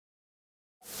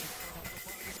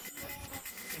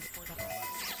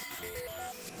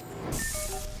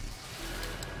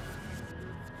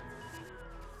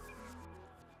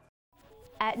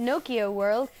At Nokia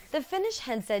World, the Finnish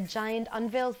handset giant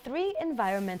unveiled three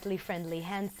environmentally friendly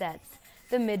handsets: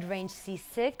 the mid-range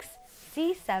C6,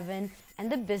 C7,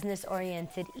 and the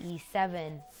business-oriented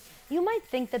E7. You might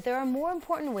think that there are more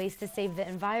important ways to save the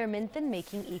environment than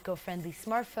making eco-friendly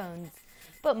smartphones.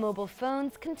 But mobile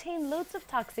phones contain loads of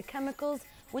toxic chemicals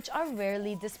which are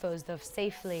rarely disposed of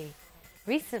safely.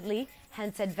 Recently,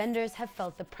 handset vendors have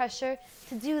felt the pressure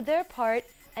to do their part,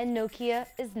 and Nokia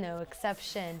is no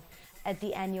exception. At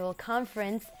the annual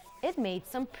conference, it made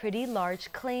some pretty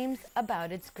large claims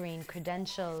about its green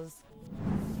credentials.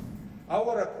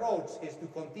 Our approach is to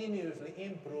continuously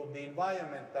improve the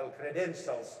environmental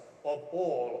credentials of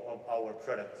all of our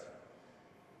products.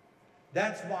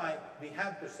 That's why we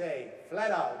have to say flat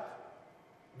out,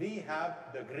 we have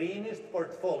the greenest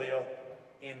portfolio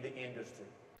in the industry.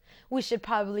 We should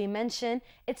probably mention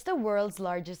it's the world's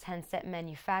largest handset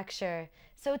manufacturer,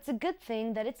 so it's a good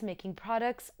thing that it's making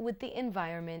products with the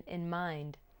environment in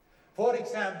mind. For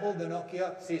example, the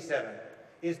Nokia C7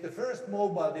 is the first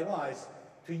mobile device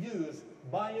to use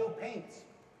biopaints.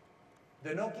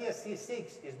 The Nokia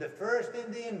C6 is the first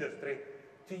in the industry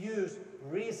to use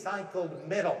recycled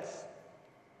metals.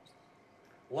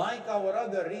 Like our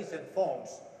other recent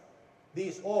phones,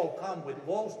 these all come with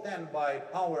low standby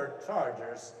powered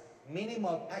chargers,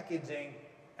 minimal packaging,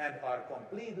 and are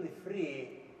completely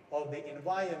free of the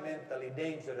environmentally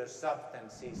dangerous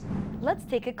substances. Let's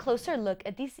take a closer look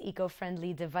at these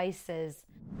eco-friendly devices.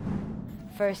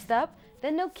 First up, the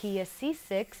Nokia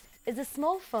C6 is a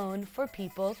small phone for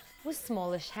people with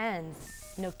smallish hands.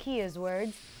 Nokia's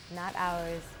words, not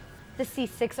ours. The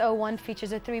C601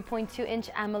 features a 3.2-inch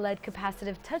AMOLED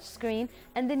capacitive touchscreen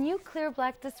and the new clear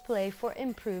black display for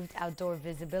improved outdoor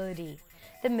visibility.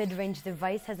 The mid-range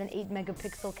device has an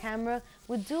 8-megapixel camera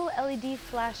with dual LED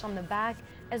flash on the back,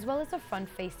 as well as a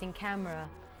front-facing camera.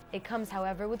 It comes,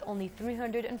 however, with only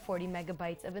 340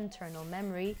 megabytes of internal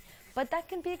memory, but that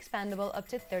can be expandable up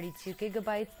to 32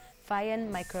 gigabytes via a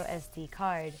micro SD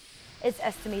card. Its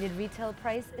estimated retail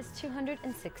price is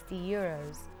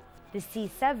 €260. The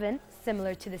C7,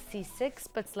 similar to the C6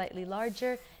 but slightly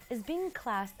larger, is being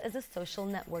classed as a social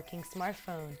networking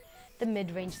smartphone. The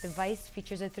mid-range device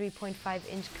features a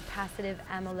 3.5-inch capacitive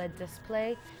AMOLED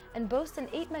display and boasts an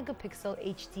 8-megapixel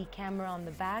HD camera on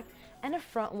the back and a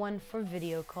front one for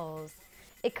video calls.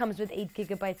 It comes with 8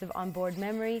 gigabytes of onboard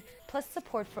memory, plus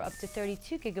support for up to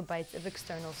 32 gigabytes of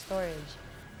external storage.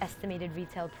 Estimated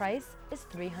retail price is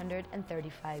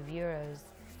 €335.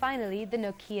 Finally, the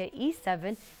Nokia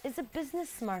E7 is a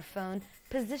business smartphone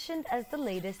positioned as the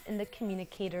latest in the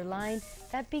communicator line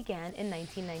that began in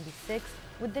 1996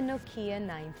 with the Nokia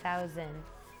 9000.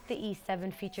 The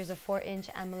E7 features a 4-inch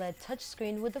AMOLED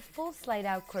touchscreen with a full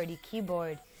slide-out QWERTY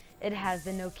keyboard. It has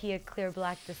the Nokia clear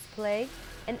black display,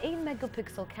 an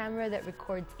 8-megapixel camera that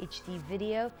records HD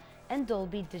video, and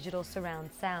Dolby Digital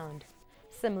surround sound.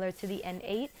 Similar to the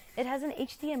N8, it has an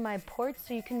HDMI port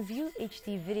so you can view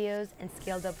HD videos and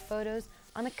scaled-up photos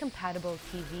on a compatible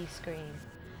TV screen.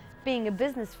 Being a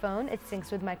business phone, it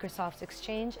syncs with Microsoft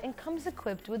Exchange and comes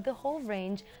equipped with the whole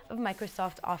range of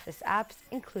Microsoft Office apps,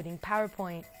 including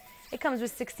PowerPoint. It comes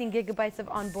with 16 gigabytes of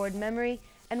onboard memory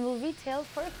and will retail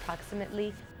for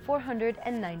approximately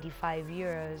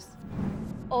 €495.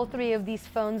 All three of these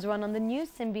phones run on the new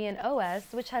Symbian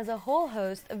OS, which has a whole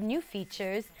host of new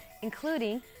features,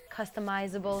 including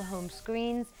customizable home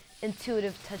screens,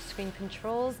 intuitive touchscreen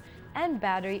controls, and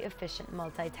battery-efficient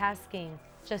multitasking,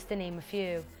 just to name a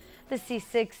few. The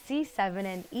C6, C7,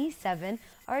 and E7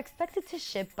 are expected to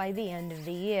ship by the end of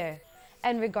the year.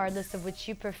 And regardless of which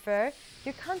you prefer,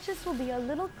 your conscience will be a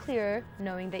little clearer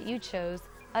knowing that you chose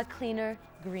a cleaner,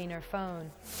 greener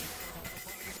phone.